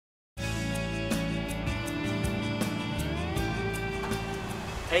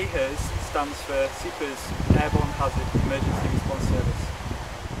AHERS stands for SEPA's Airborne Hazard Emergency Response Service.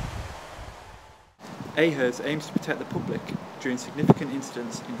 AHERS aims to protect the public during significant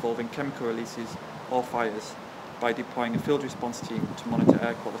incidents involving chemical releases or fires by deploying a field response team to monitor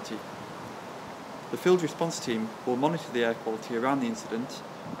air quality. The field response team will monitor the air quality around the incident,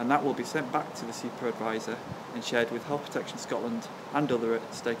 and that will be sent back to the SEPA advisor and shared with Health Protection Scotland and other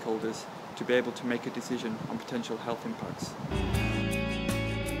stakeholders to be able to make a decision on potential health impacts.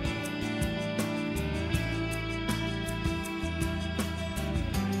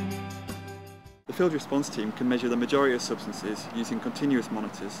 The field response team can measure the majority of substances using continuous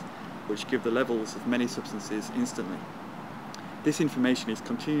monitors, which give the levels of many substances instantly. This information is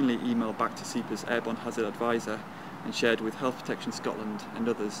continually emailed back to SEPA's Airborne Hazard Advisor and shared with Health Protection Scotland and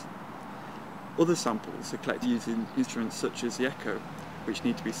others. Other samples are collected using instruments such as the ECHO, which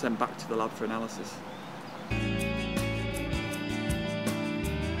need to be sent back to the lab for analysis. This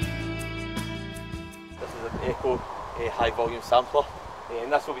is an ECHO high volume sampler,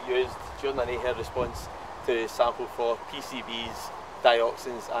 and this will be used during an AHERS response to sample for PCBs,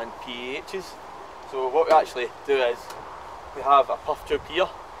 dioxins and PAHs. So what we actually do is we have a puff tube here,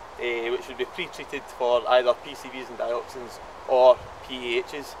 which would be pre-treated for either PCBs and dioxins or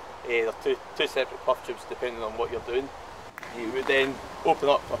PAHs. They're two separate puff tubes depending on what you're doing. We would then open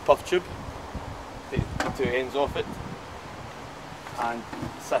up a puff tube, take the two ends off it and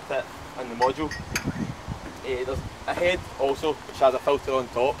sit it in the module. There's a head also which has a filter on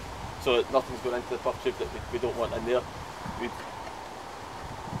top, so that nothing's going into the puff tube that we don't want in there. We'd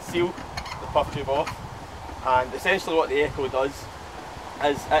seal the puff tube off, and essentially what the ECHO does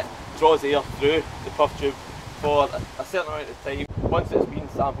is it draws air through the puff tube for a certain amount of time. Once it's been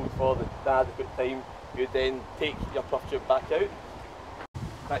sampled for the adequate time, you then take your puff tube back out.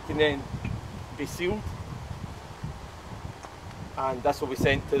 That can then be sealed, and this will be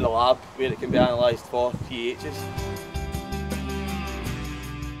sent to the lab where it can be analysed for pHs.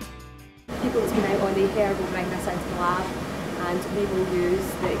 People that's been out on AHERS will bring this into the lab, and we will use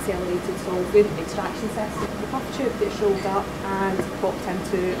the accelerated solvent extraction system. The puff tube gets rolled up and popped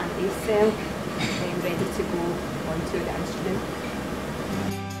into an ACE cell, ready to go onto the instrument.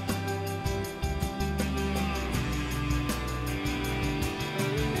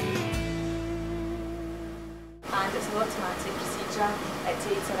 And it's an automatic procedure. It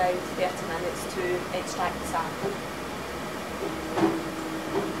takes around 30 minutes to extract the sample.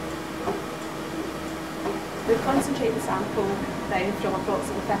 We concentrate the sample down from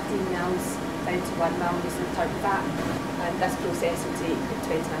approximately 15 mils down to 1 mil using the turbovac, and this process will take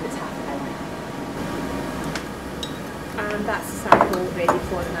 20 minutes, half an hour. And that's the sample ready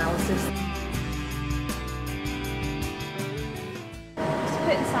for analysis. Just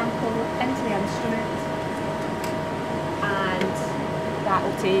put the sample into the instrument, and that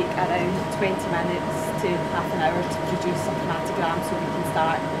will take around 20 minutes to half an hour to produce a chromatogram, so we can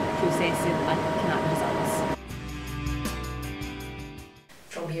start processing and looking at the results.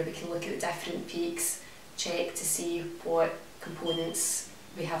 From here we can look at the different peaks, check to see what components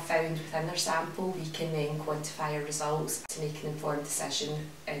we have found within our sample. We can then quantify our results to make an informed decision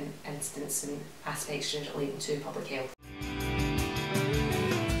in incidents and aspects relating to public health.